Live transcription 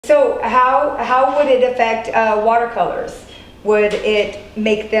So how would it affect watercolors? Would it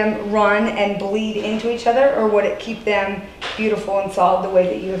make them run and bleed into each other, or would it keep them beautiful and solid the way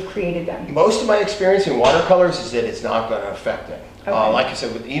that you have created them? Most of my experience in watercolors is that it's not going to affect it. Okay. Like I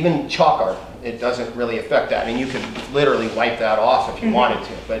said, with even chalk art, it doesn't really affect that. I mean, you could literally wipe that off if you wanted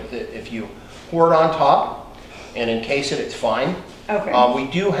to, but if you pour it on top and encase it, it's fine. Okay. We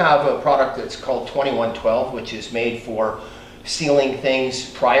do have a product that's called 2112, which is made for sealing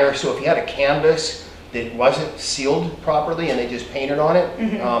things prior. So if you had a canvas that wasn't sealed properly and they just painted on it,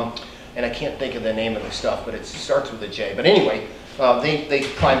 and I can't think of the name of the stuff, but it starts with a J. But anyway, they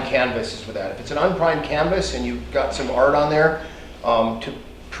prime canvases with that. If it's an unprimed canvas and you've got some art on there, to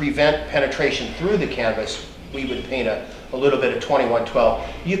prevent penetration through the canvas, we would paint a little bit of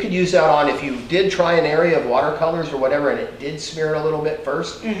 2112. You could use that on if you did try an area of watercolors or whatever and it did smear it a little bit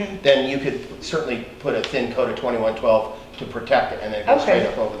first, then you could certainly put a thin coat of 2112 to protect it and then go straight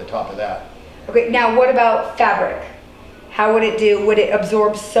up over the top of that. Okay, now what about fabric? How would it do? Would it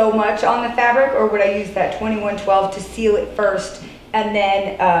absorb so much on the fabric, or would I use that 2112 to seal it first and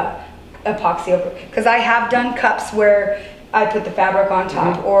then epoxy over? Because I have done cups where I put the fabric on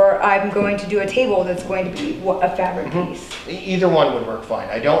top, or I'm going to do a table that's going to be a fabric piece. Either one would work fine.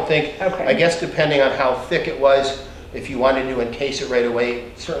 I don't think, I guess depending on how thick it was, if you wanted to encase it right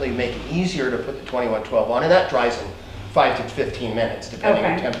away, certainly make it easier to put the 2112 on, and that dries in 5 to 15 minutes depending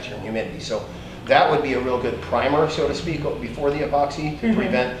on temperature and humidity. So that would be a real good primer, so to speak, before the epoxy to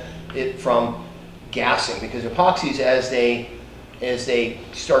prevent it from gassing, because epoxies, as they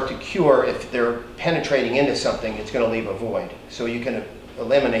start to cure, if they're penetrating into something, it's going to leave a void. So you can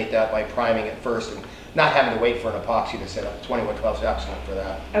eliminate that by priming it first and not having to wait for an epoxy to set up. 2112 is excellent for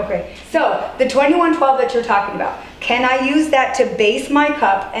that. Okay, so the 2112 that you're talking about, can I use that to base my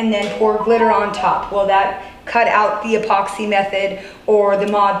cup and then pour glitter on top? Will that cut out the epoxy method or the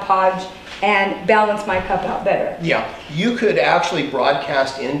Mod Podge and balance my cup out better? Yeah, you could actually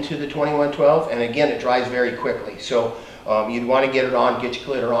broadcast into the 2112, and again, it dries very quickly. So you'd want to get it on, get your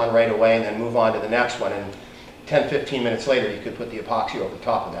glitter on right away, and then move on to the next one. And 10-15 minutes later, you could put the epoxy over the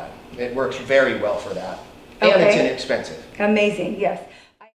top of that. It works very well for that. And it's inexpensive. Amazing, yes.